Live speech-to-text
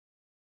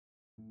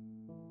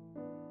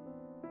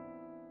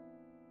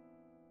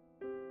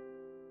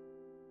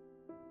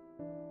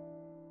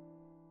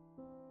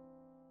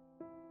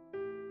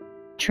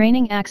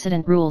Training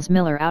accident rules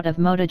Miller out of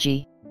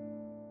Motegi.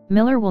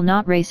 Miller will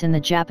not race in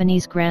the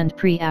Japanese Grand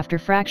Prix after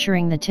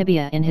fracturing the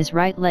tibia in his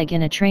right leg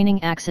in a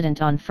training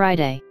accident on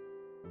Friday.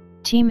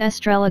 Team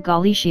Estrella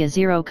Galicia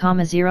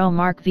 0,0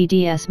 Marc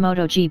VDS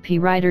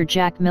MotoGP rider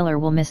Jack Miller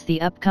will miss the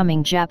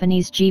upcoming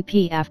Japanese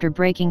GP after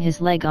breaking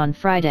his leg on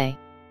Friday.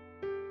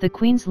 The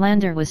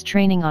Queenslander was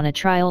training on a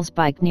trials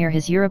bike near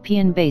his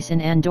European base in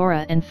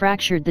Andorra and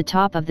fractured the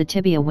top of the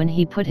tibia when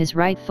he put his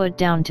right foot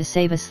down to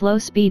save a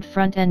slow-speed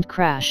front-end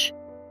crash.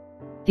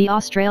 The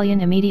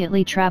Australian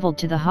immediately travelled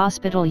to the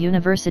Hospital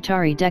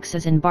Universitari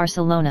Dexeus in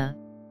Barcelona,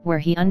 where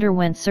he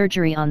underwent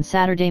surgery on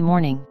Saturday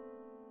morning.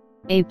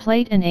 A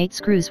plate and 8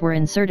 screws were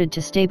inserted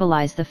to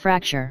stabilise the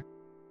fracture.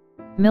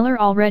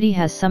 Miller already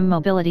has some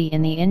mobility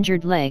in the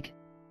injured leg,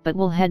 but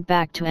will head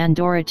back to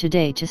Andorra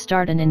today to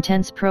start an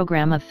intense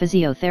program of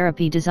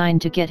physiotherapy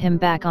designed to get him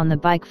back on the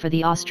bike for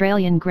the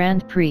Australian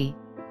Grand Prix,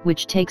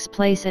 which takes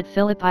place at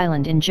Phillip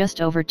Island in just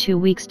over 2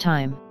 weeks'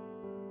 time.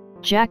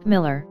 Jack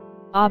Miller: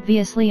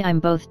 obviously I'm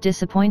both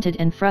disappointed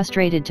and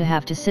frustrated to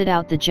have to sit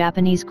out the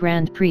Japanese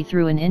Grand Prix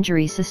through an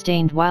injury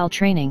sustained while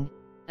training,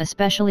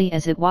 especially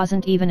as it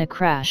wasn't even a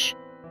crash.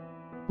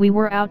 We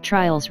were out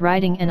trials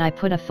riding and I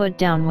put a foot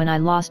down when I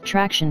lost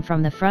traction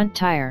from the front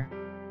tire.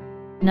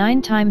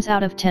 9 times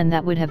out of 10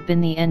 that would have been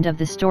the end of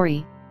the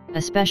story,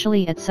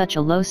 especially at such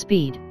a low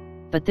speed,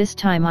 but this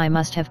time I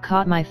must have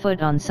caught my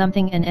foot on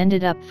something and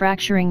ended up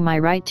fracturing my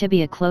right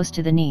tibia close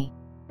to the knee.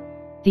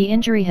 The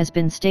injury has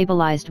been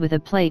stabilized with a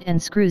plate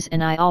and screws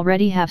and I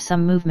already have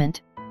some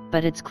movement,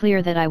 but it's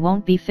clear that I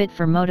won't be fit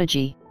for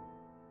Motegi.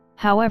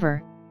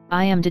 However,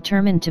 I am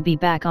determined to be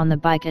back on the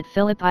bike at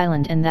Phillip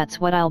Island and that's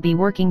what I'll be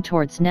working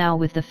towards now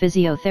with the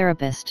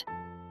physiotherapist.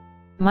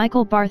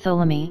 Michael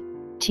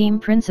Bartholomew, team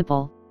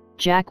principal.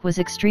 Jack was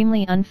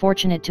extremely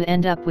unfortunate to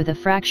end up with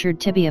a fractured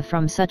tibia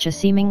from such a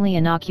seemingly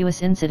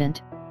innocuous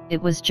incident.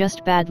 It was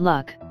just bad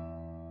luck.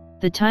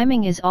 The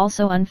timing is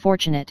also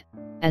unfortunate,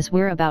 as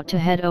we're about to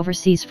head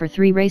overseas for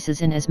 3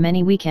 races in as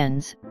many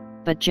weekends,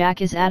 but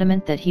Jack is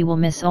adamant that he will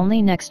miss only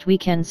next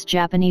weekend's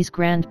Japanese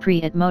Grand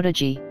Prix at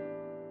Motegi.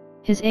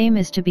 His aim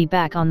is to be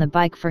back on the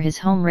bike for his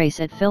home race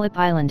at Phillip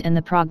Island and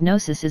the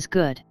prognosis is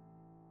good.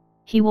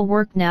 He will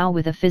work now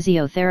with a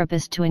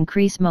physiotherapist to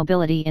increase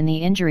mobility in the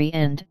injury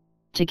and,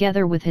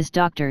 together with his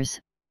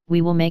doctors,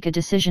 we will make a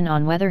decision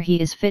on whether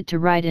he is fit to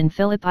ride in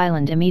Phillip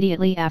Island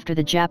immediately after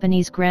the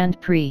Japanese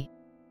Grand Prix.